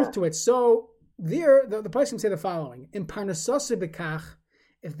 There's truth to it. So there, the person say the following: in parnasasa bekach,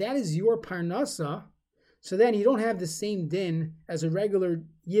 if that is your parnasa, so then you don't have the same din as a regular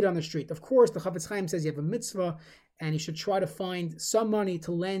Yid on the street. Of course, the Chafetz Chaim says you have a mitzvah, and you should try to find some money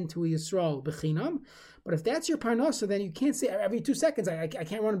to lend to a Yisrael b'chinam. But if that's your parnasa, then you can't say every 2 seconds, I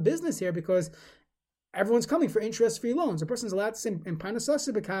can't run a business here because everyone's coming for interest-free loans. A person's allowed to say, in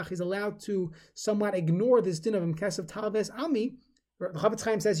parnasasa bekach, he's allowed to somewhat ignore this din of Mkesav Talves Ami. The Chafetz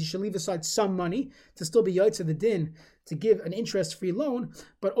Chaim says he should leave aside some money to still be yotze the din to give an interest-free loan,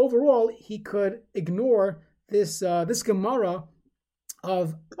 but overall he could ignore this Gemara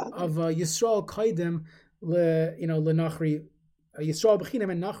of Yisrael Kaidim lenachri Yisrael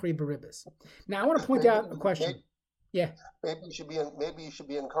b'chinam and nachri b'ribis. Now I want to point out a question. Maybe you should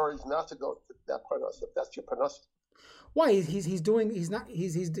be encouraged not to go to that parnas if that's your parnas. Why? He's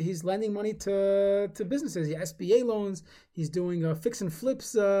lending money to businesses. He SBA loans. He's doing fix and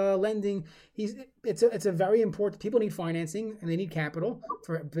flips lending. It's a very important. People need financing and they need capital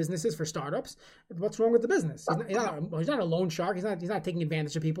for businesses, for startups. What's wrong with the business? He's not a loan shark. He's not taking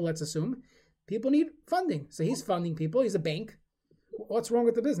advantage of people. Let's assume people need funding, so he's funding people. He's a bank. What's wrong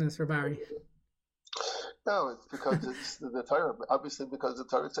with the business for Barry? No, it's because it's the Torah. Obviously, because the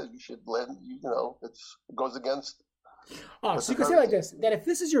Torah says you should lend. It goes against. Oh, so you can say like this: that if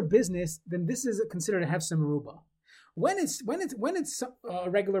this is your business, then this is considered a hefsem meruba. When it's a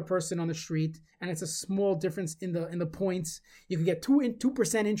regular person on the street and it's a small difference in the points, you could get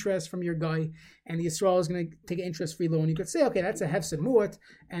 2% interest from your guy, and the Yisrael is going to take an interest-free loan. You could say, okay, that's a hefsem muat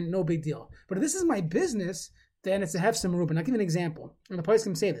and no big deal. But if this is my business, then it's a hefsem meruba. I'll give you an example, and the place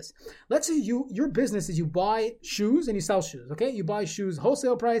can say this. Let's say your business is you buy shoes and you sell shoes. Okay, you buy shoes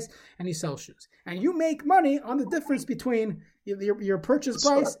wholesale price and you sell shoes, and you make money on the difference between your purchase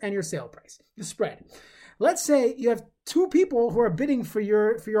price and your sale price, the spread. Let's say you have two people who are bidding for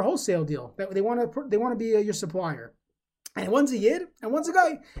your wholesale deal. That they want to be your supplier, and one's a Yid and one's a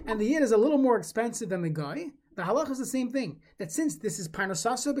guy, and the Yid is a little more expensive than the guy. The halach is the same thing. That since this is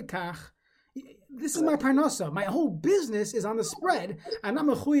parnasasa bekach, this is my parnasa. My whole business is on the spread. I'm not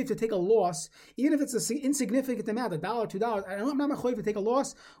mechuyev to take a loss, even if it's an insignificant amount, $1, $2. I'm not mechuyev to take a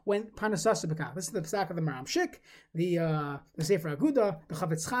loss when parnasasa bekach. This is the psak of the Maramshik, the Sefer Aguda, the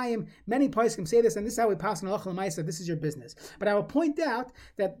Chafetz Chaim. Many poskim say this, and this is how we pass in halacha l'maisa. This is your business. But I will point out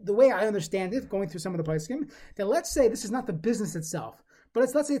that the way I understand it, going through some of the poskim, that let's say this is not the business itself, but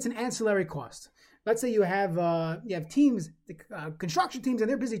let's say it's an ancillary cost. Let's say you have teams, construction teams, and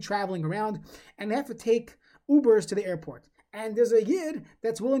they're busy traveling around, and they have to take Ubers to the airport. And there's a Yid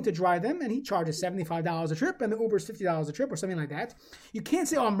that's willing to drive them, and he charges $75 a trip, and the Uber's $50 a trip, or something like that. You can't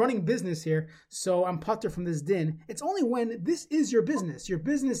say, I'm running business here, so I'm putter from this din. It's only when this is your business. Your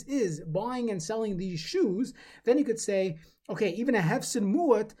business is buying and selling these shoes. Then you could say, okay, even a hefsin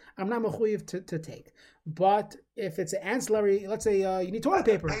muat, I'm not mechuyev to take. But if it's an ancillary, let's say you need toilet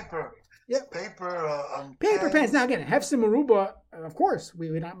paper. Yep. Paper pens. Now again, hefsem meruba, of course,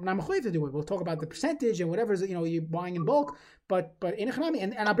 we're not mechuyev to do it. We'll talk about the percentage and whatever you're buying in bulk. But in economy,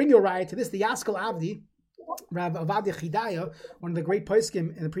 and I'll bring you a riot to this. The Yaskel Avdi, Rav Avadia Chidaya, one of the great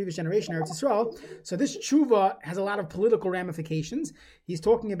poskim in the previous generation, Eretz Yisrael. So this tshuva has a lot of political ramifications. He's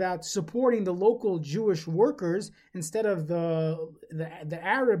talking about supporting the local Jewish workers instead of the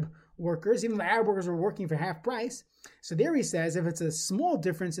Arab workers, even though the Arab workers were working for half price. So there he says, if it's a small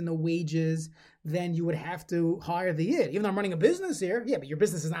difference in the wages, then you would have to hire the Yid. Even though I'm running a business here, but your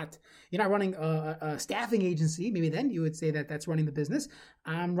business is not, you're not running a staffing agency. Maybe then you would say that's running the business.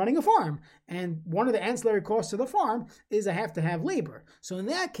 I'm running a farm. And one of the ancillary costs of the farm is I have to have labor. So in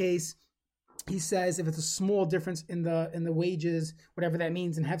that case, he says if it's a small difference in the wages, whatever that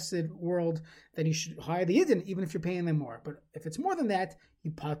means in Hefsid world, then you should hire the Yidden, even if you're paying them more. But if it's more than that, you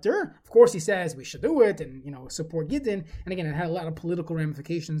pater. Of course, he says we should do it and support Yidden. And again, it had a lot of political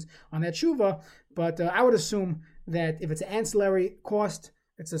ramifications on that tshuva. But I would assume that if it's an ancillary cost,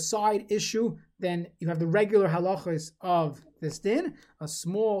 it's a side issue, then you have the regular halachos of this din. A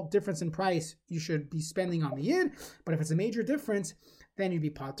small difference in price you should be spending on the yid, but if it's a major difference, then you'd be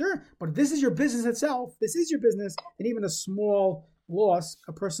pater. But if this is your business itself, this is your business, then even a small loss,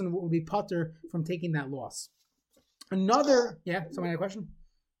 a person will be pater from taking that loss. Someone had a question?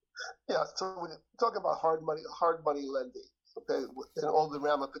 Yeah, so when you talk about hard money lending, okay, and all the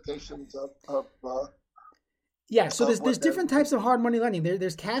ramifications of so there's different types of hard money lending.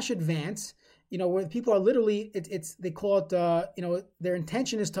 There's cash advance, where people are literally, they call it, their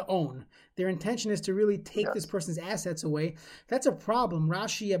intention is to own. Their intention is to really take this person's assets away. That's a problem.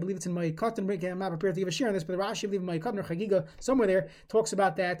 Rashi, I believe it's in my Katan, I'm not prepared to give a share on this, but Rashi, I believe in my Katan or Chagiga, somewhere there, talks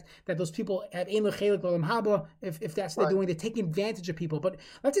about that those people have Ein Lechelik Olam Haba, if that's what they're doing, they're taking advantage of people. But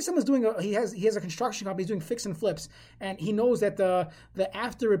let's say someone's doing, he has a construction company, he's doing fix and flips, and he knows that the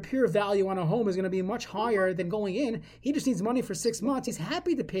after repair value on a home is going to be much higher than going in. He just needs money for 6 months. He's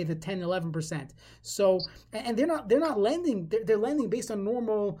happy to pay the 10, 11%. So, and they're not lending, they're lending based on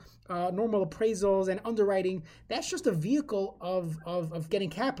normal appraisals and underwriting. That's just a vehicle of getting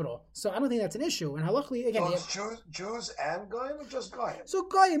capital. So I don't think that's an issue. And halachically, again, so it's Jews and Goyim or just Goyim? So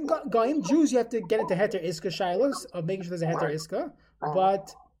Goyim, Jews, you have to get into heter iska shilas of making sure there's a heter iska.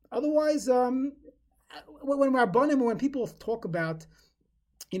 But otherwise, when people talk about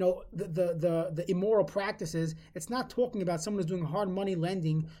the immoral practices, it's not talking about someone who's doing hard money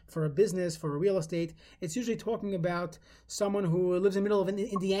lending for a business, for a real estate. It's usually talking about someone who lives in the middle of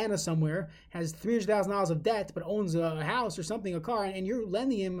Indiana somewhere, has $300,000 of debt, but owns a house or something, a car, and you're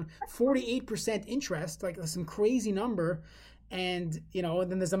lending him 48% interest, like some crazy number. And and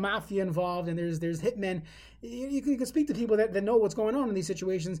then there's a mafia involved, and there's hitmen. You can speak to people that know what's going on in these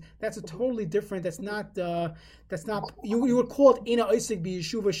situations. That's a totally different. That's not. You would call it ina oisik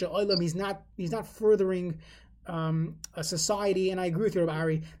b'yeshuva she'olam. He's not furthering a society. And I agree with you, Rabbi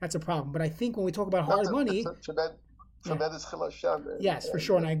Ari. That's a problem. But I think when we talk about hard money. Yes, for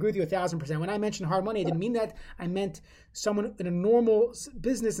sure, and I agree with you 1,000%. When I mentioned hard money, I didn't mean that. I meant someone in a normal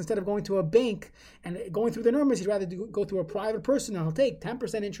business, instead of going to a bank and going through the numbers, he'd rather go through a private person, and he'll take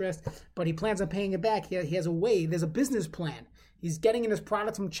 10% interest, but he plans on paying it back. He has a way. There's a business plan. He's getting in his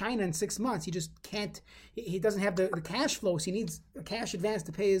products from China in 6 months. He just can't. He doesn't have the cash flow. So he needs a cash advance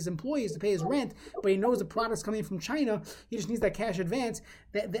to pay his employees, to pay his rent. But he knows the product's coming from China. He just needs that cash advance.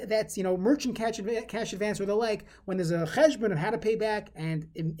 That's merchant cash advance or the like. When there's a cheshbon of how to pay back and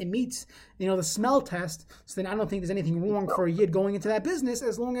it meets the smell test. So then I don't think there's anything wrong for a yid going into that business,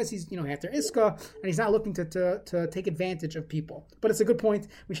 as long as he's after iska and he's not looking to take advantage of people. But it's a good point.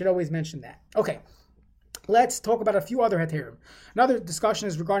 We should always mention that. Okay. Let's talk about a few other heterim. Another discussion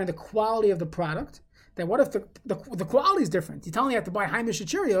is regarding the quality of the product. That what if the quality is different? You tell me you have to buy Heimish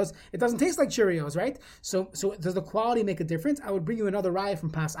Cheerios. It doesn't taste like Cheerios, right? So does the quality make a difference? I would bring you another raya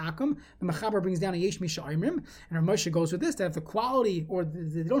from Pas Akum. The Mechaber brings down a Yesh Misha Imrim, and our Moshe goes with this, that if the quality or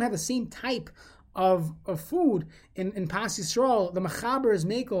they don't have the same type of food in Pas Yisrael, the Mechaber is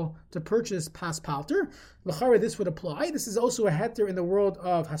Meko to purchase Pas Palter. L'chara, this would apply. This is also a heter in the world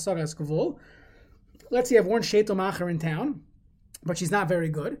of Hasagas Kavol. Let's say you have one Sheitel Macher in town, but she's not very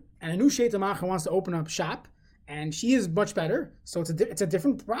good, and a new Sheitel Macher wants to open up shop, and she is much better, so it's a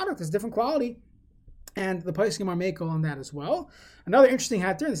different product, it's a different quality, and the Poskim are Meko on that as well. Another interesting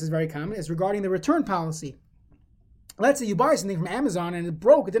heter, and this is very common, is regarding the return policy. Let's say you buy something from Amazon and it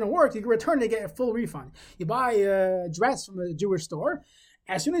broke, it didn't work, you can return it and get a full refund. You buy a dress from a Jewish store,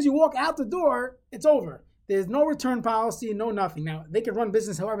 as soon as you walk out the door, it's over. There's no return policy, no nothing. Now, they can run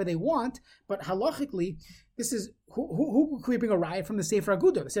business however they want, but halachically, this is, who can we bring a riot from the Sefer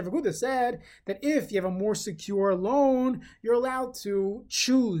Agudah? The Sefer Agudah said that if you have a more secure loan, you're allowed to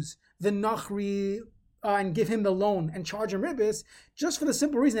choose the Nachri and give him the loan and charge him ribbis, just for the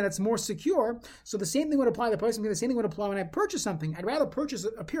simple reason that it's more secure. So the same thing would apply to the person. The same thing would apply when I purchase something. I'd rather purchase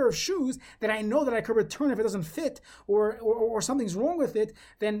a pair of shoes that I know that I could return if it doesn't fit or something's wrong with it,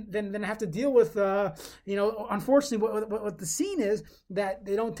 than have to deal with. Unfortunately, what the scene is that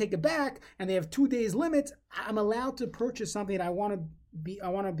they don't take it back and they have 2 days limit. I'm allowed to purchase something that I want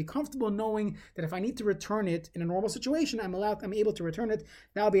to be comfortable knowing that if I need to return it in a normal situation, I'm able to return it.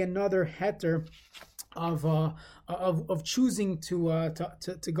 That'll be another heter of choosing to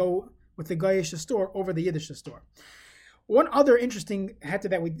go with the Goyish store over the Yiddish store. One other interesting heter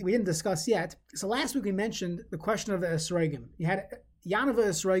that we didn't discuss yet. So last week we mentioned the question of the Esrogim. You had Yanava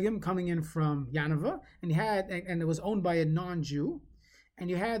Esrogim coming in from Yanava, and it was owned by a non-Jew. And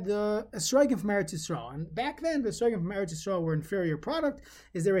you had the Esrogim from Eretz Yisrael. And back then, the Esrogim from Eretz Yisrael were inferior product.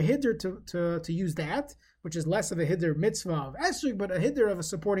 Is there a hiddur to use that, which is less of a hiddur mitzvah of Esrog, but a hiddur of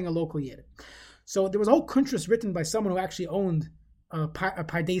supporting a local Yid? So there was a whole kuntras written by someone who actually owned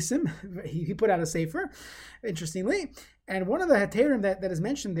Pardesim. He put out a sefer, interestingly. And one of the heterim that is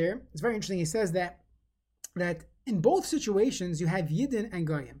mentioned there is very interesting. He says that in both situations you have Yidden and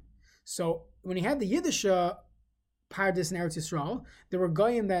Goyim. So when you have the Yiddish Pardes in Eretz Yisrael, there were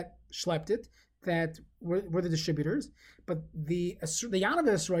Goyim that schlepped it, that were the distributors, but the Yanav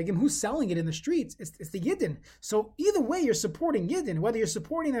Esrogim, who's selling it in the streets, it's the Yidden. So either way, you're supporting Yidden, whether you're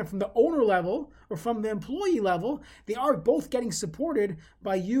supporting them from the owner level or from the employee level, they are both getting supported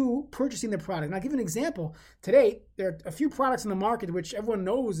by you purchasing the product. And I'll give you an example. Today, there are a few products in the market which everyone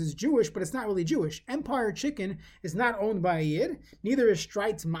knows is Jewish, but it's not really Jewish. Empire Chicken is not owned by a Yid, neither is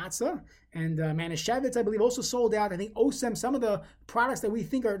Streit's Matzah, and Manischewitz, I believe, also sold out. I think Osem, some of the products that we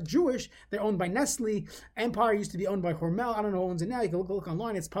think are Jewish, they're owned by Nestle. Empire used to be owned by Hormel. I don't know who owns it now. You can look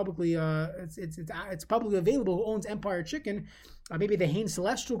online. It's publicly it's publicly available who owns Empire Chicken. Maybe the Hain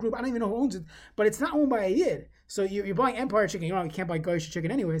Celestial Group. I don't even know who owns it, but it's not owned by a Yid. So you're buying Empire Chicken. You can't buy Goyish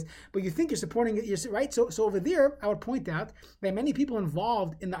Chicken anyways, but you think you're supporting it, right? So over there, I would point out that many people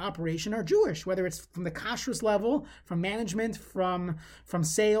involved in the operation are Jewish, whether it's from the kashrus level, from management, from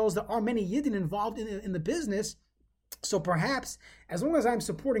sales. There are many Yidden involved in the business. So perhaps, as long as I'm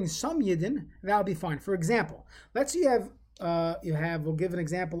supporting some Yidden, that'll be fine. For example, let's say we'll give an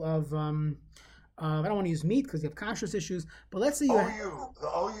example of, I don't want to use meat because you have kashrus issues, but let's say the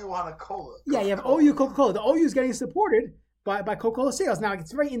OU on a cola. Yeah, you have OU Coca-Cola. The OU is getting supported by Coca-Cola sales. Now,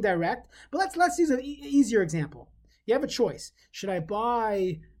 it's very indirect, but let's use an easier example. You have a choice. Should I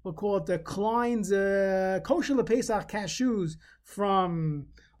buy, we'll call it the Klein's kosher LePesach cashews from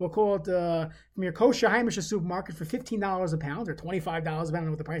your kosher Heimische supermarket for $15 a pound or $25 a pound. I don't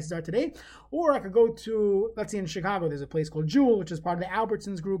know what the prices are today. Or I could go to, let's say in Chicago, there's a place called Jewel, which is part of the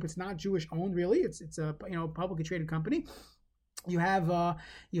Albertsons group. It's not Jewish owned really. It's a publicly traded company. You have or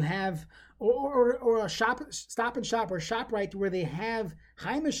a Stop and Shop or ShopRite where they have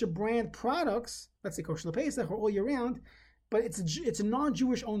Heimische brand products. Let's say kosher LePesach or all year round, but it's a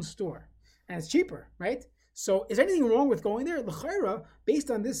non-Jewish owned store and it's cheaper, right? So is there anything wrong with going there? L'chaira, based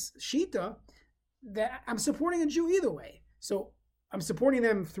on this shita, that I'm supporting a Jew either way. So I'm supporting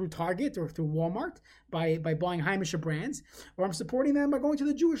them through Target or through Walmart by buying Heimische brands, or I'm supporting them by going to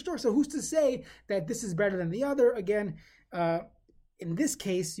the Jewish store. So who's to say that this is better than the other? Again, in this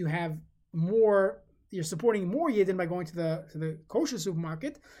case, you're supporting more Yidden by going to the kosher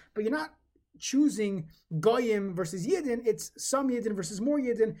supermarket, but you're not choosing Goyim versus Yidden. It's some Yidden versus more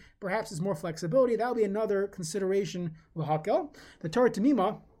Yidden. Perhaps it's more flexibility. That'll be another consideration. L'hakel. The Torah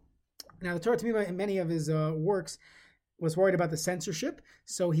Tamima. Now, the Torah Tamima in many of his works was worried about the censorship.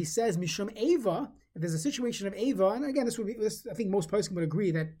 So he says, Mishum Eva, if there's a situation of Eva, and again, I think most poskim would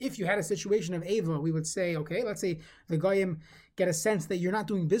agree that if you had a situation of Eva, we would say, okay, let's say the Goyim get a sense that you're not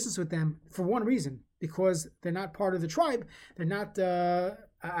doing business with them for one reason, because they're not part of the tribe. They're not Achenu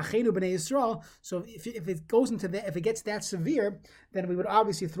B'nai Yisrael. So if it goes into that, if it gets that severe, then we would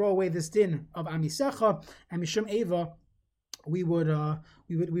obviously throw away this din of Amisecha and Mishum Eva. We would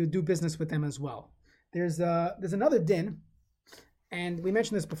do business with them as well. There's another din, and we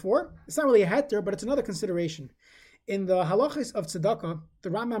mentioned this before. It's not really a heter, but it's another consideration. In the halachis of tzedakah, the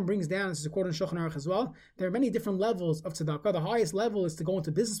Rambam brings down, this is a quote in Shulchan Aruch as well, there are many different levels of tzedakah. The highest level is to go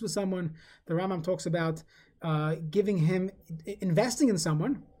into business with someone. The Rambam talks about investing in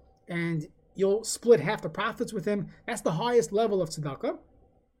someone, and you'll split half the profits with him. That's the highest level of tzedakah.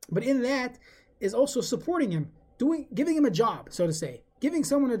 But in that is also supporting him, giving him a job, so to say. Giving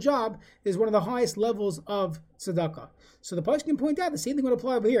someone a job is one of the highest levels of tzedakah. So the Pasuk can point out the same thing would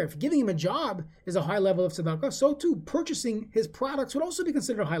apply over here. If giving him a job is a high level of tzedakah, so too purchasing his products would also be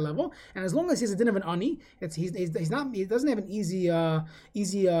considered a high level. And as long as he has a din of an ani, he doesn't have an easy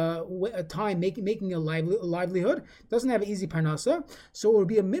time making a livelihood. Doesn't have an easy parnasa. So it would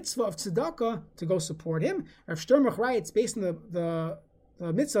be a mitzvah of tzedakah to go support him. Rav Sternbuch writes based on the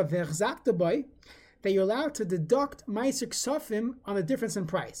mitzvah v'echzakta that you're allowed to deduct Meiser Ksafim on the difference in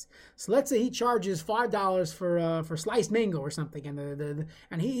price. So let's say he charges $5 for sliced mango or something,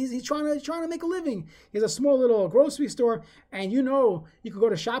 and he's trying to make a living. He has a small little grocery store, and you could go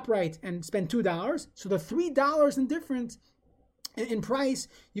to ShopRite and spend $2. So the $3 in difference in price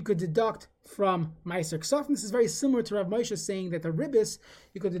you could deduct from Meiser Ksafim. This is very similar to Rav Moshe saying that the ribbis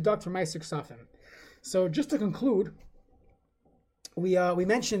you could deduct from Meiser Ksafim. So just to conclude, we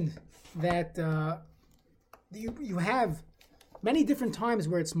mentioned that you have many different times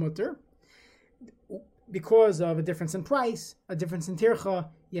where it's mutter because of a difference in price, a difference in tircha.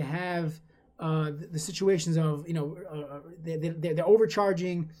 You have the situations of they're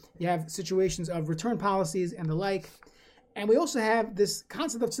overcharging. You have situations of return policies and the like. And we also have this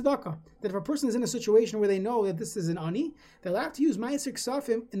concept of tzedakah, that if a person is in a situation where they know that this is an ani, they'll have to use ma'aser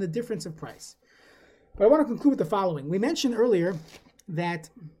ksafim in the difference of price. But I want to conclude with the following. We mentioned earlier that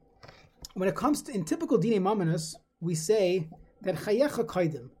when it comes to, in typical Dinei Mamonos, we say that chayecha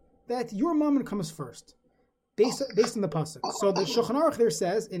kaidim, that your mammon comes first, based on the pasuk. So the Shulchan Aruch there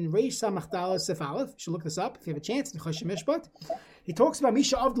says in Reish Samach Daled Sif Aleph, you should look this up if you have a chance in Choshen Mishpat. He talks about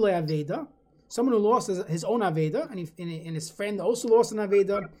Misha Avdle Aveda, someone who lost his own Aveda, and his friend also lost an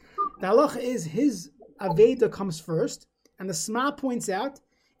Aveda. The halacha is his Aveda comes first, and the Sma points out,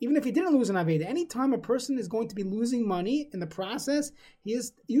 even if he didn't lose an Aveda, anytime a person is going to be losing money in the process, he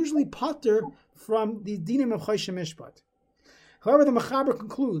is usually pater from the dinim of Choshen Mishpat. However, the Mechaber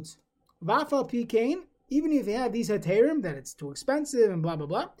concludes, Vafal Pikein, even if you have these heterim, that it's too expensive and blah, blah,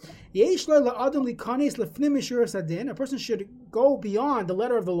 blah, a person should go beyond the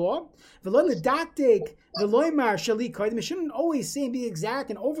letter of the law. He shouldn't always say and be exact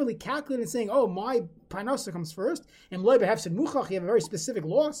and overly calculated and saying, oh, my parnasa comes first, and you have a very specific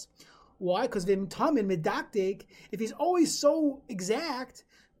loss. Why? Because if he's always so exact,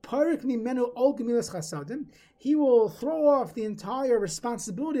 he will throw off the entire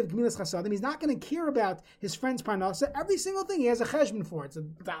responsibility of Gemilas Chasadim. He's not going to care about his friend's parnasa. Every single thing he has a cheshbon for. It's a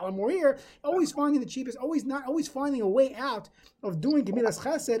dollar more here. Always finding the cheapest. Always finding a way out of doing Gemilas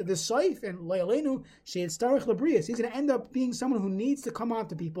Chesed. The Saif and Le'alenu She'ed Starich Labrius. He's going to end up being someone who needs to come on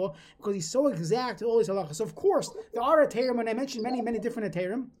to people because he's so exact in all these halachas. So of course there are heterim, and I mentioned many different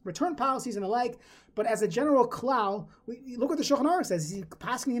heterim, return policies and the like. But as a general klal, we look what the Shulchan Aruch says. He's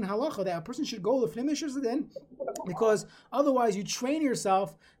passing in halacha that a person should go lefnei mishur, because otherwise you train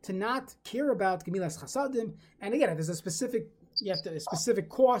yourself to not care about gemilas chasadim. And again, there's a specific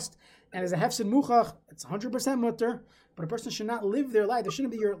cost, and as a hefsed muchach, it's 100% mutter. But a person should not live their life. There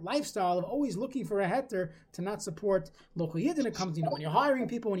shouldn't be your lifestyle of always looking for a heter to not support local yidden. It comes, when you're hiring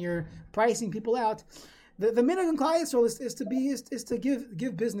people, when you're pricing people out. The minhag in Klal Yisrael is to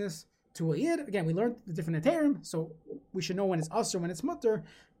give business to a yid. Again, we learned the different heterim, so we should know when it's us or when it's mutter.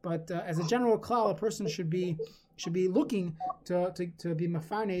 But as a general klal, a person should be looking to be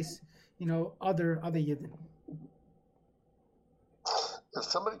mafarnes, other yidden. If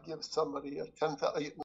somebody gives somebody a 10,000